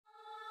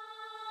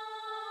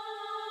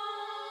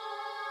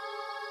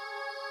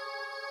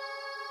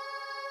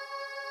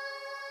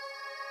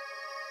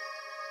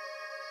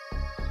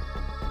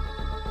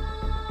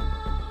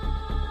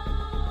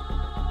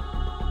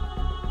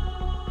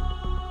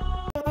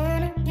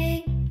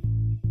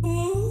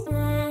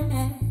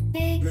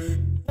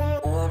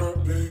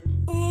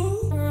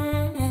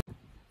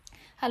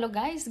Hello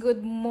guys,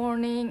 good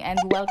morning and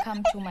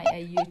welcome to my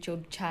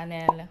YouTube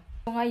channel.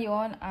 So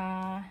ngayon,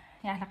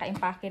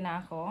 naka-impake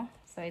na ako.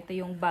 So ito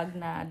yung bag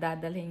na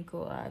dadalhin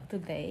ko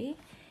today.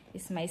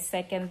 It's my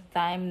second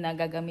time na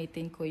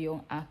gagamitin ko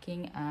yung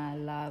aking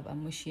love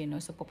Mushino.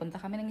 So pupunta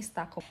kami ng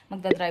Stockholm.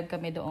 Magdadrive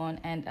kami doon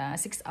and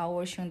 6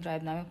 hours yung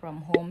drive namin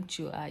from home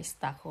to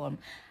Stockholm.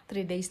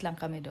 3 days lang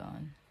kami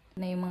doon.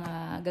 Na yung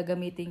mga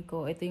gagamitin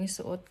ko, ito yung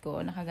suot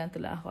ko, nakaganto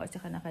lang ako at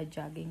saka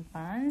naka-jogging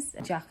pants,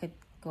 jacket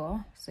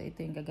ko. So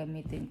ito yung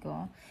gagamitin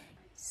ko.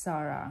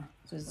 Zara.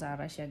 So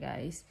Zara siya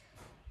guys.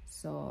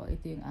 So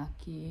ito yung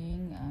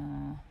aking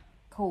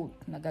coat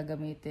na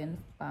gagamitin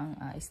pang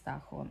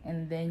Stockholm.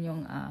 And then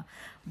yung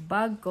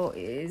bag ko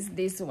is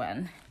this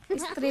one.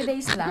 It's 3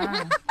 days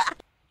lang.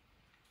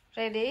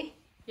 Ready?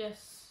 Yes.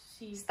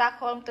 See.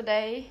 Stockholm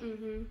today?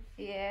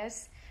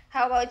 Yes.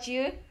 How about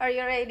you? Are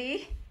you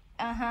ready?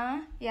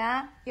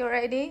 Yeah. You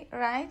ready?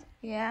 Right?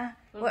 Yeah.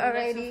 We are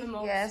ready.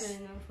 Yes.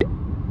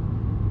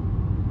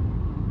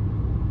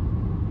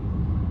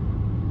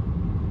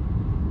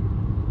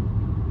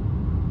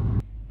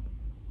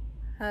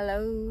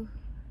 Hello.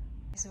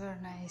 It's very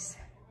nice.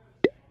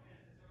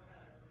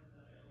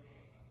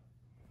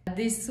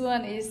 This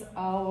one is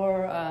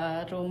our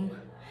room.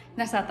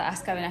 Nasa taas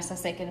kami, nasa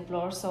second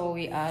floor. So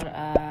we are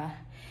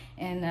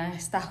in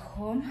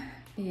Stockholm.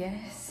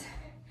 Yes.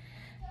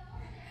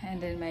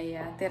 And then may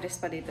terrace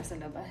pa dito sa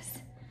labas.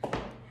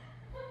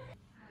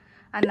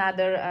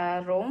 Another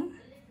room.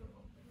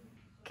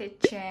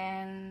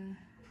 Kitchen.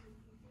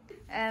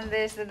 And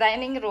there's the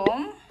dining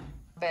room.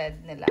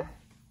 Bed nila.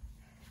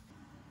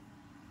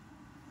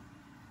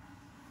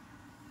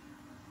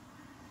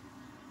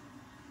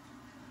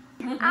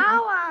 I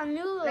want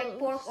noodles. Like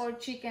pork or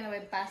chicken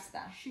with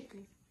pasta.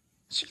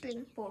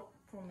 Chicken. Pork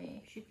for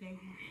me. Chicken.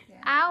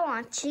 Yeah. I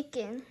want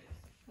chicken.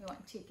 You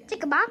want chicken?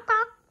 Chicken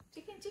backpack.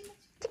 Chicken.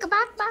 Chicken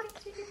backpack.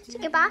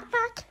 Chicken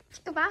backpack.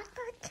 Chicken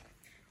backpack.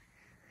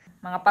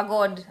 Mga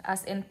pagod,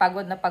 as in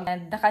pagod na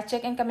pagod.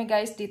 Naka-check-in kami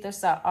guys dito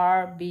sa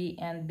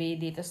Airbnb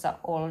dito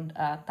sa Old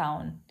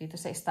Town, dito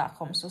sa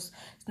Stockholm. So,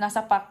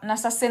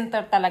 nasa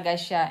center talaga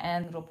siya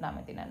and group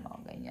namin tinan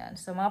mo, ganyan.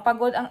 So, mga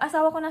pagod. Ang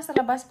asawa ko nasa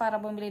labas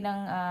para bumili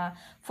ng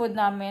food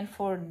namin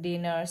for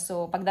dinner.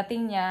 So,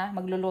 pagdating niya,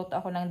 magluluto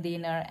ako ng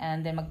dinner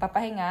and then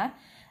magpapahinga.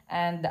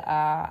 And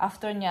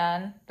after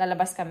nyan,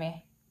 lalabas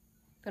kami.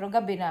 Pero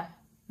gabi na,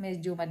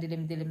 medyo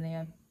madilim-dilim na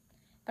yun.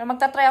 Pero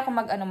magta-try ako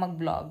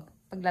mag-vlog.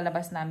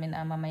 Paglalabas namin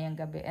mamayang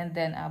gabi. And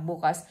then,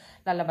 bukas,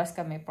 lalabas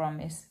kami,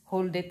 promise.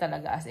 Whole day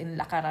talaga, as in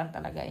lakaran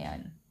talaga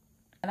yan.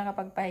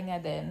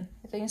 Nakapagpahinga din.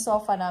 Ito yung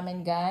sofa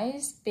namin,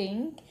 guys.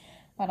 Pink.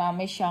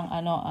 Marami siyang,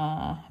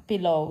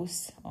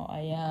 pillows. O,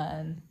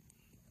 ayan.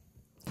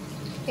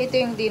 Ito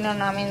yung dinner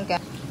namin,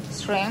 guys.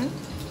 Shrimp,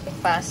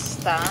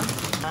 pasta,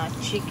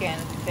 chicken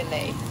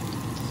fillet.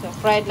 So,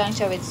 fried lang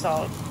siya with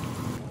salt.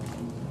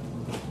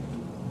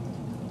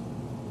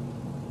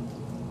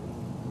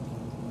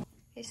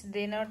 It's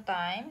dinner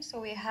time. So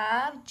we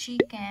have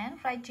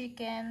chicken, fried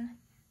chicken,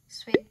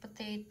 sweet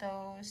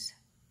potatoes,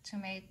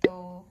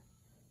 tomato,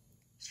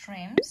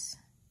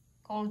 shrimps,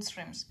 cold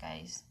shrimps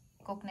guys.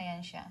 Cook na yan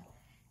siya.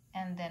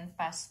 And then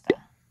pasta.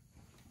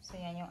 So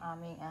yan yung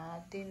aming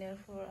dinner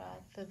for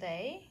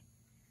today.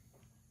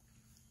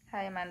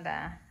 Hi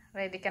Amanda.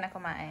 Ready ka na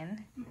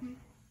kumain?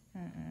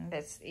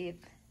 Let's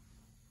eat.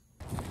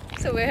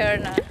 So we're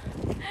here na.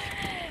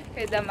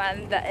 With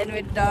Amanda and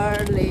with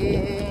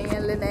Darling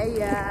and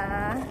Linnea.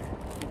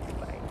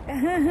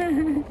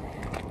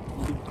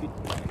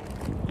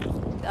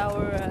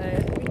 Our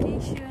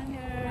vacation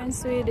here in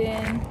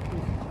Sweden.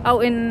 Oh,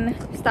 in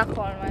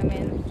Stockholm, I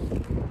mean.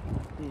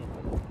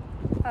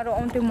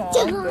 Araw mo.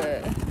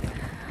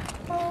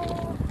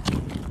 Oh.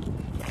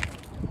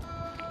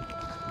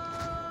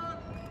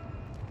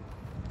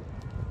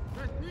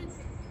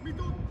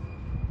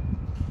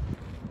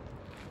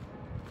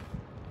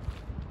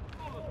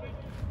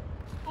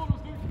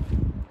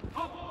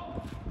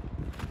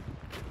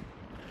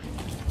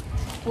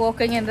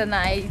 Walking in the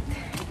night,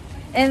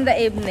 in the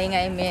evening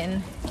I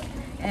mean,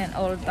 in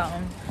Old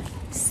Town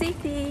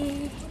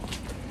City.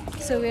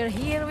 So we're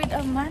here with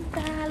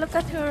Amanda. Look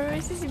at her,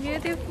 she's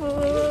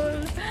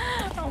beautiful.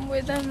 I'm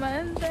with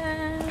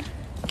Amanda.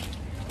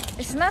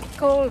 It's not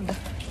cold,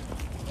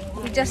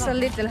 just a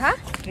little, huh?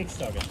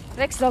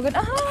 Riksdagen.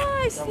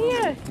 Ah, it's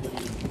here.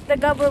 The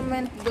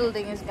government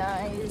building is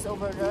guys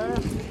over there,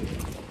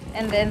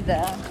 and then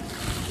the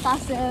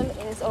castle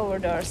is over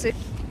there. So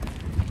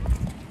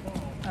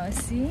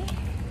see,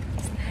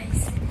 it's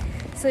nice.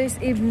 So it's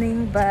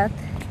evening but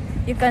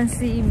you can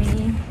see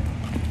me.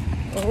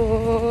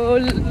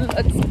 Oh,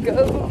 let's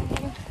go.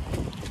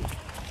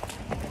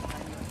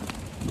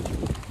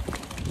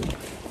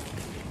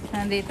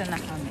 Nandito na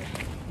kami.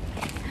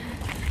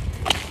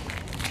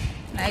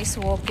 Nice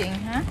walking,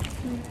 ha?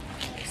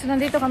 So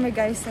nandito kami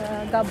guys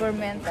sa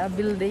government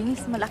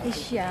buildings. Malaki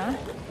siya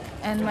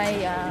and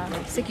may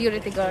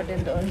security guard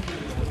din doon.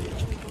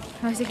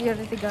 May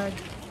security guard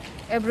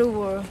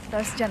everywhere.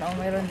 Tapos dyan,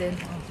 mayroon din.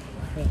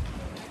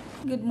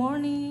 Good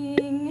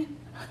morning!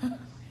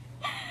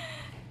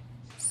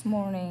 It's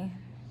morning.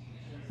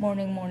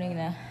 Morning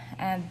na.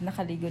 And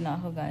nakaligo na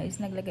ako, guys.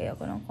 Naglagay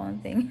ako ng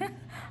konting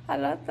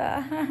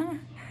halata.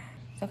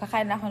 So,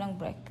 kakain na ako ng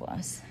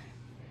breakfast.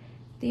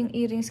 Ito yung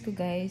earrings ko,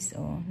 guys.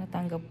 Oh,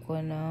 natanggap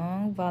ko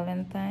ng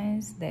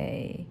Valentine's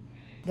Day.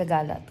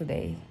 Gagala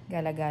today.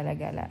 Gala.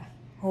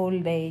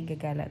 Whole day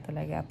gagala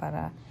talaga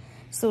para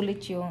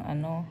sulit yung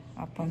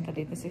papunta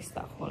dito sa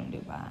Stockholm,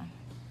 di ba?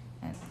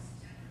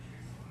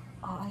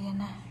 Oh, ayan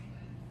na.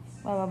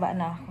 Bababa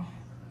na ako.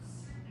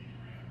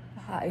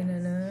 Kakain na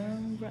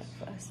ng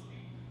breakfast.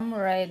 I'm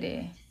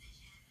ready.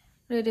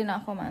 Ready na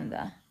ako,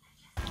 Amanda.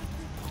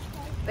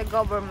 The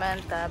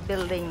government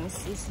buildings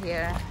is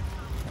here.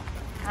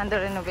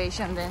 Under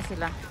renovation din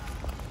sila.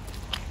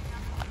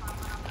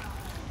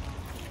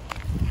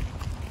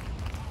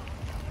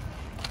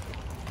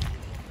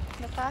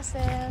 The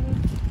castle.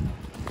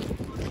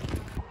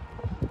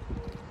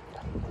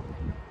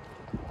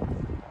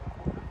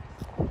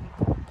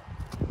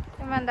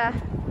 Amanda.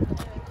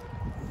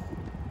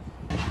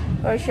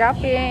 We're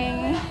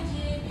shopping.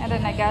 And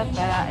then I got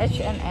the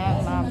H&M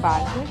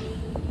bag.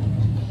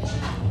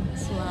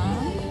 This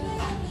one.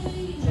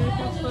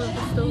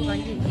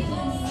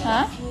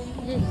 Huh?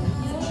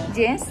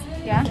 Jeans?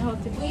 Yeah?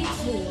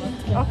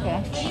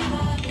 Okay.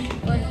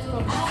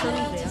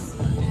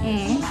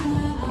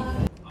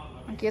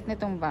 Ang cute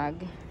nitong bag.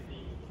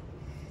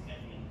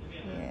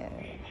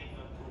 Yeah.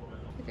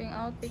 Ito yung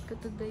outfit ko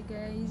today,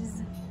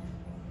 guys.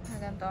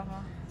 Naganto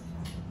ako.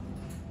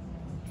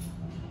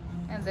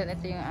 And then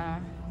ito yung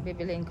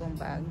bibiliin kong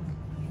bag.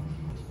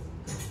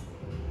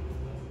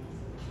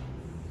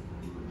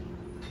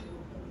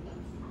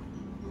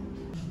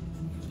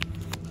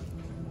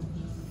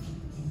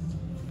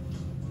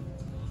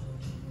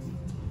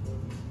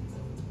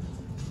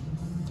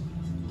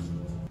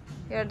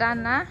 You're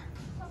done na?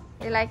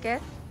 You like it?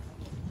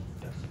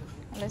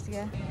 Let's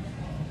go.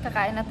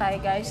 Kakain na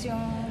tayo, guys. Yung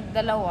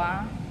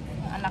dalawa,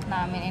 yung anak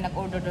namin ay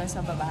nag-order doon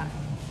sa baba.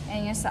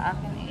 And yung sa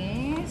akin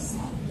is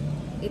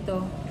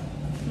ito.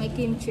 May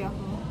kimchi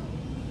ako.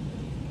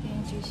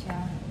 Kimchi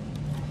siya.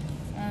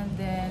 And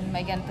then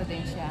may ganito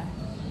din siya.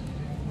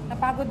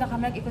 Napagod na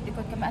kami,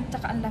 nag-ikot-ikot kami. At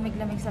saka ang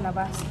lamig-lamig sa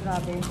labas.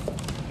 Grabe.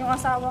 Yung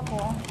asawa ko,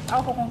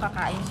 ako kung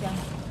kakain siya.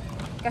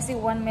 Kasi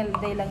 1 meal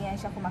day lang yan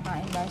siya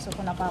kumakain, guys. So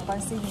kung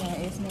napapansin niyo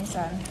is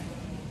minsan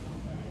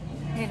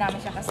hindi namin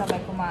siya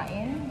kasabay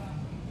kumain.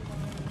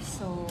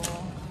 So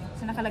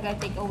nakalagay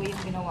take away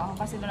yung ginawa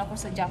ko. Kasi doon ako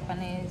sa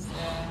Japanese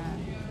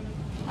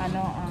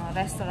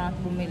restaurant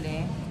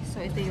bumili. So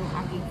ito yung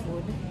aking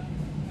food.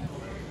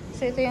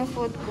 So ito yung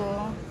food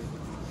ko.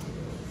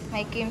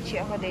 May kimchi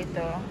ako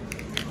dito.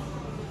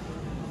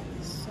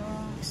 So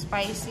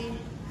spicy.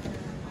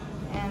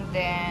 And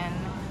then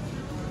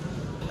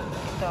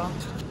ito.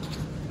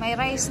 May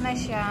rice na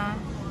siya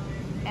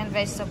and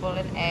vegetable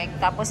and egg.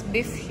 Tapos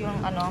beef yung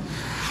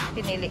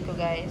pinili ko,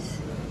 guys.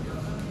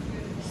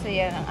 So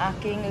yan ang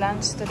aking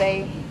lunch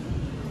today.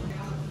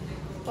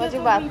 What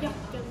you bought?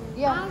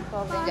 Yeah,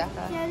 probably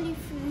jaka. Jelly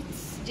fruits.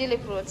 Jelly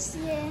fruits.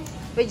 Yeah.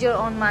 With your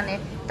own money.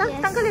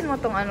 Yes. Tanggalin mo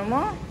tong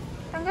mo.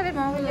 Tanggalin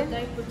mo.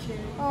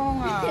 Oo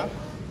nga.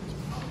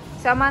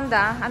 Si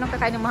Amanda, anong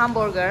kakainin mo?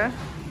 Hamburger?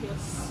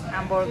 Yes.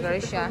 Hamburger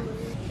siya.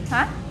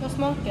 Huh? Vad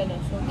smakar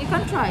det? You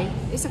can try.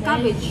 It's a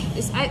cabbage.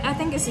 I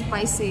think it's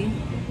spicy.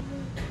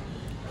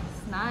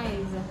 It's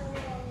nice.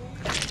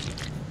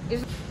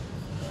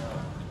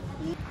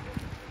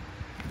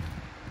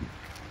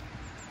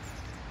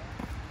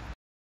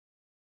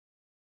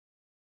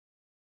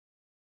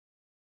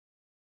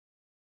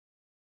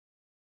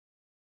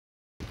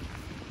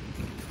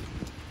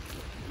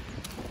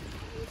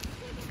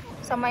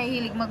 Sa may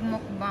hilig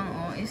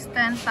magmukbang is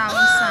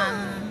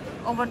 10,000.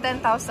 Over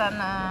 10,000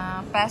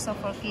 peso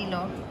per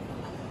kilo.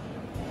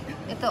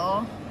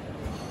 Ito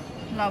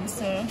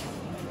lobster.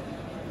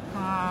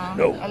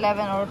 11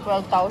 or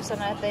 12,000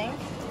 I think.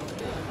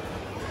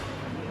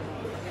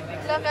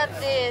 Look at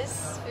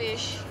this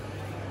fish.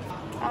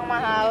 Ang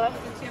mahal.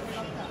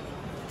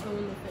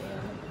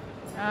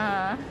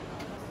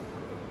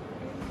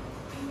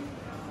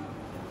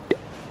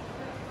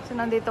 So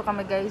nandito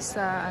kami, guys,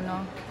 sa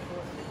ano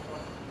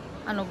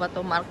ba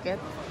to, market.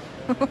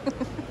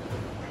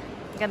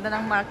 Ganda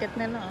ng market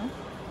nila, oh.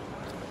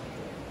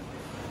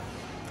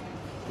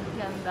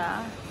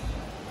 Ganda.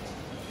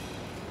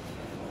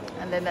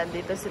 And then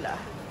nandito sila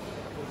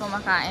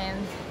kumakain.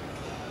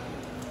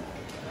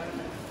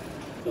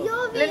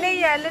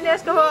 Linnea,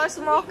 ska du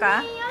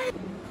smaka?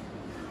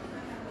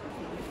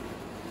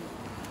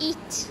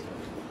 Eat.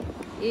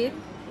 Eat?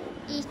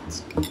 Eat.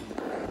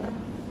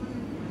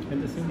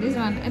 This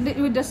one. And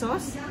with the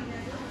sauce?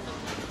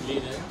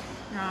 Linen.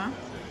 Yeah.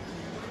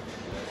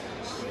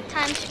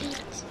 Time to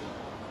eat.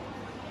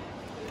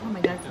 Oh my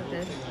god, so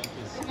good.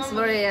 It's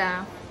very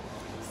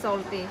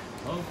salty.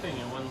 Whole thing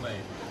in one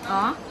bite.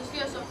 Oh?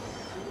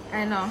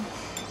 I know.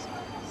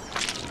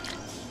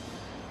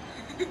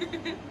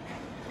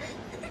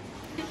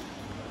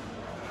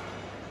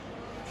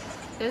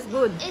 Tastes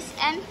good. It's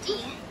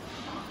empty.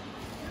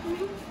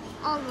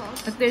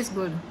 Almost. It tastes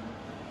good.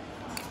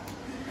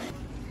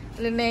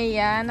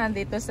 Linnea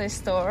nandito sa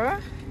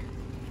store.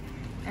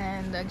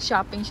 And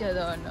nag-shopping siya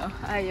doon. No?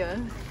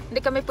 Ayun. Hindi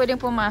kami pwedeng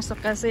pumasok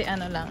kasi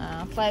ano lang,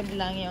 5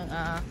 lang yung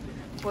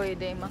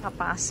pwedeng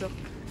makapasok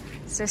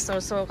sa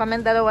store. So kami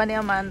dalawa ni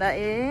Amanda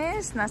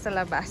is nasa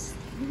labas.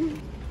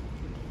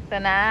 Ito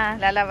na,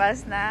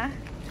 lalabas na.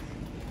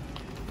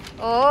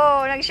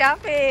 Oh,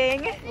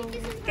 nag-shopping.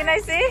 Can I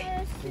see?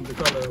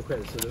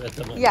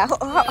 Yeah,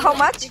 how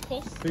much?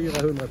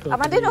 400. Ja,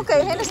 men det är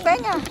okej, hennes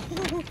pengar.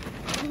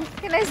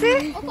 Can I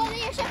see? Och kolla,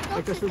 jag köpte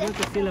Jag kan också stå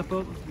inte stilla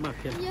på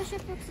marken. Jag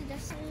köpte också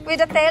dessa. With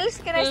the tails,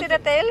 can I see the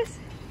tails?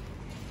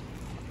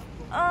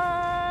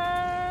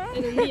 Ja, I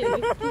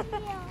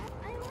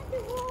want the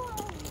wall.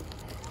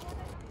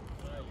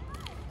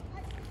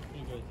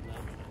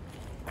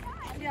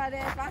 Ja, det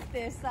är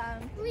faktiskt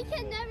sant. We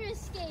can never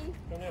escape.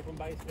 Kom ner från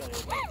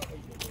bajsberget.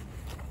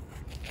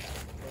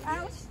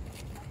 Ouch.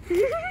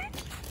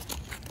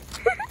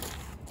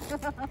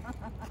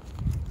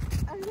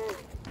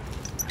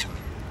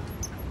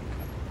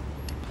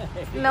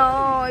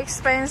 No,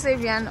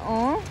 expensive yan,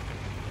 oh.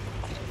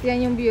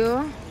 Yan yung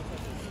view.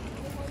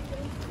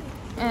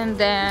 And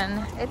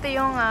then, ito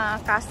yung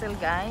castle,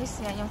 guys.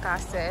 Yan yung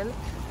castle.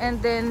 And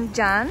then,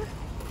 dyan,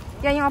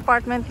 yan yung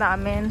apartment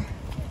namin.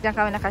 Diyan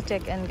kami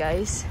naka-check-in,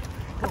 guys.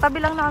 Katabi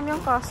lang namin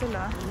yung castle,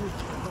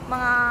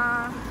 Mga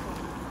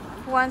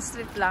 1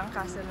 street lang,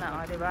 castle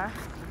na, diba?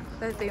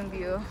 So, ito yung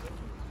view.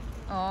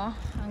 Oh,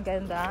 ang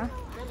ganda.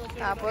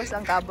 Tapos,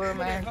 ang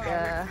government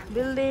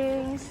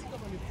buildings.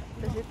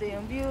 Tapos, ito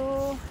yung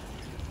view.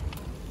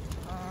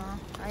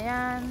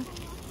 Ayan.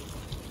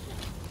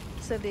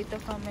 So, dito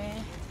kami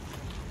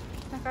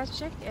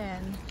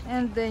naka-check-in.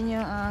 And then,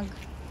 yung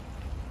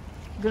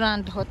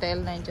Grand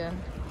Hotel na dyan.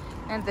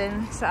 And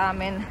then, sa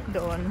amin,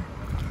 doon.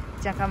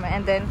 Diyan kami.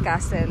 And then,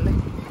 castle.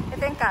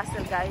 Ito yung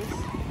castle, guys.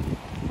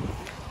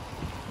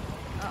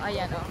 Oh,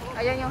 ayan, oh.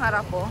 Ayan yung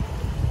harap, oh.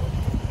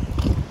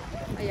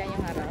 Ayan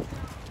yung harap.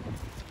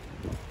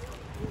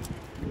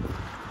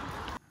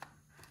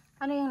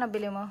 Ano yung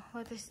nabili mo?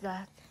 What is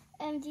that?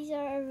 These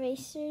are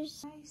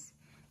erasers. Nice.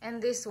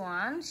 And this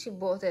one, she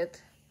bought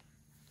it.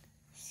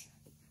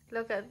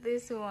 Look at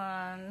this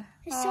one.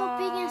 It's so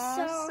big and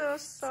soft. So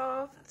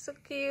soft. So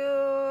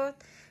cute.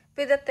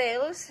 With the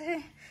tails.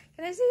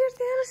 Can I see your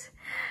tails?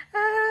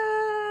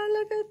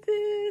 Look at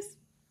this.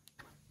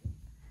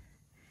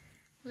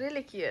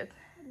 Really cute.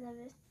 I love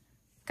it.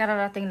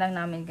 Kararating lang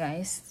namin,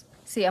 guys.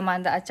 Si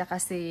Amanda at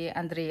saka si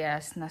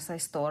Andreas nasa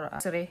store.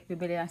 Sorry,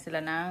 bibili lang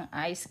sila ng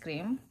ice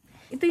cream.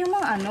 Ito yung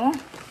mga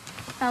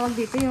tawag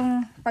dito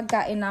yung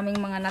pagkain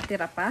naming mga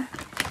natira pa.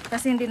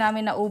 Kasi hindi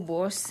namin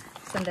naubos.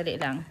 Sandali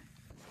lang.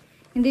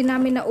 Hindi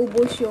namin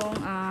naubos yung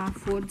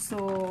food. So,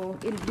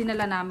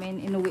 dinala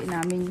namin, inuwi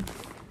namin.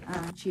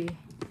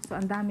 So,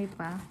 ang dami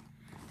pa.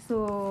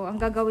 So,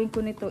 ang gagawin ko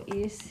nito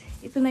is,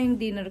 ito na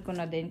yung dinner ko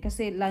na din.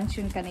 Kasi lunch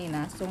yun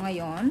kanina. So,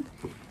 ngayon,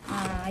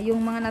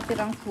 yung mga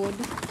natirang food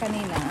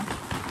kanina,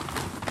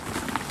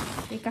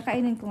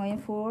 kakainin ko ngayon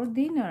for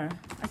dinner.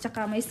 At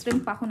saka may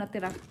shrimp pa ako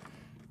natira.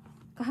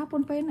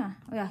 Kahapon pa yun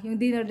Oh, yeah, yung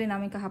dinner din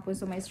namin kahapon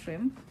so may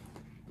shrimp.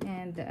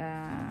 And,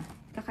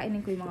 kakainin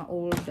ko yung mga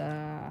old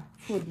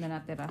food na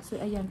natira. So,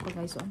 ayan po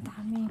guys. So, ang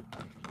dami.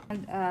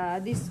 And,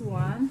 this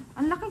one,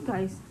 ang laki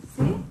guys.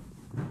 See?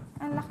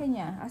 Ang laki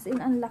niya. As in,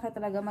 ang laki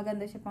talaga.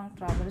 Maganda siya pang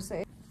travel.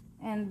 So,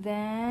 and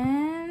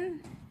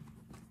then,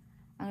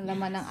 ang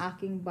laman ng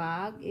aking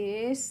bag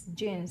is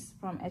jeans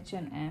from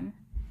H&M.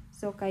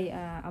 So, kay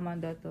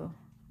Amanda to.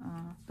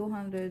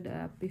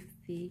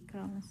 250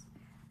 crowns.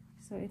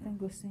 So,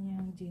 itong gusto niya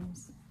yung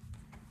jeans.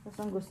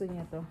 Tapos, ang gusto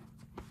niya to.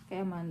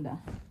 Kay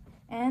Amanda.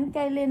 And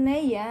kay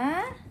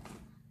Linnea,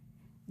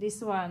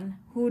 this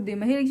one, hoodie.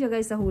 Mahilig siya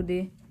guys sa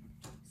hoodie.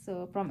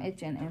 So, from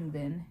H&M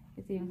din.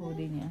 Ito yung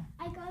hoodie niya.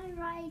 I got it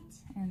right.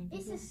 And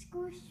it's a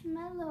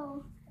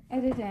squishmallow.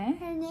 Ito eh?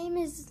 Her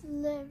name is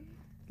Liv.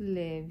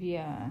 Liv,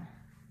 yeah.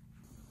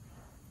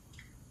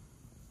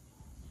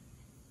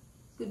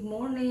 Good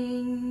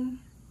morning.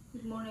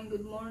 Good morning,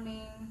 good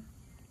morning.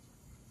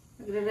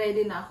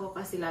 Nagre-ready na ako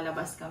kasi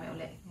lalabas kami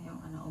ulit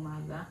ngayong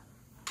umaga.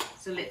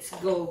 So, let's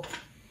go.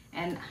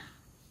 And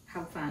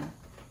have fun.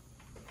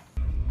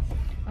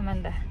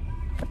 Amanda.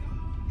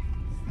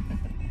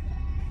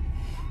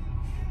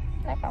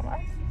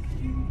 Nakamas?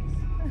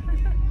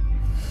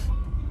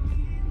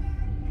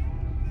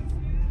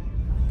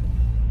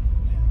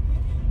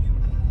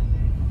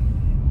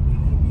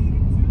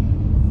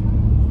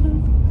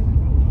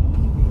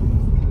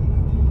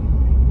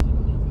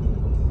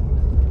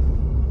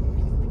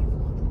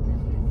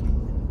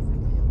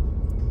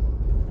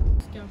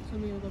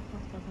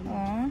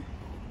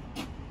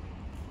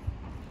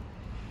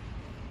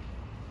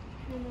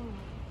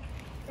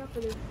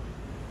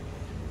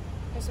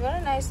 It's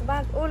very nice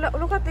bag. Oh,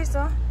 look at this,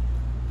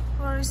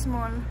 very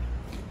small.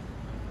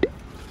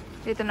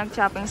 Dito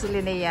nag-shopping si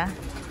Linnea.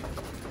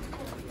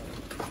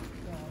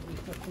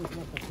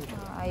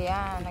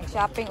 Ayan,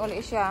 nag-shopping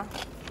ulit siya.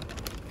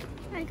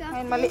 I got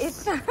Ay, maliit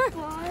na.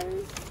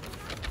 balls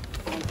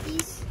like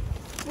these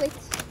with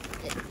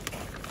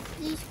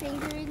these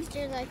finger rings.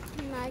 They're like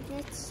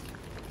magnets.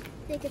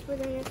 Take it with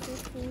your 2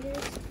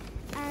 fingers.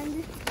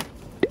 And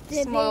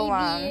the Small baby.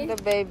 one, the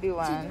baby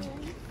one.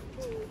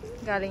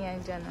 Galing yan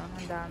dyan, oh.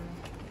 Ang dami.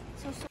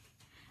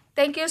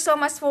 Thank you so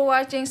much for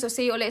watching. So,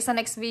 see you ulit sa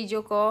next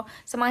video ko.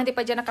 Sa mga hindi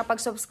pa dyan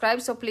nakapag-subscribe,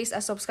 so please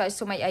subscribe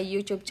to my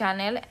YouTube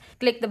channel.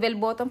 Click the bell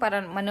button para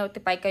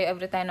ma-notify kayo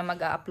every time na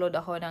mag-upload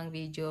ako ng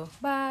video.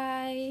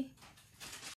 Bye!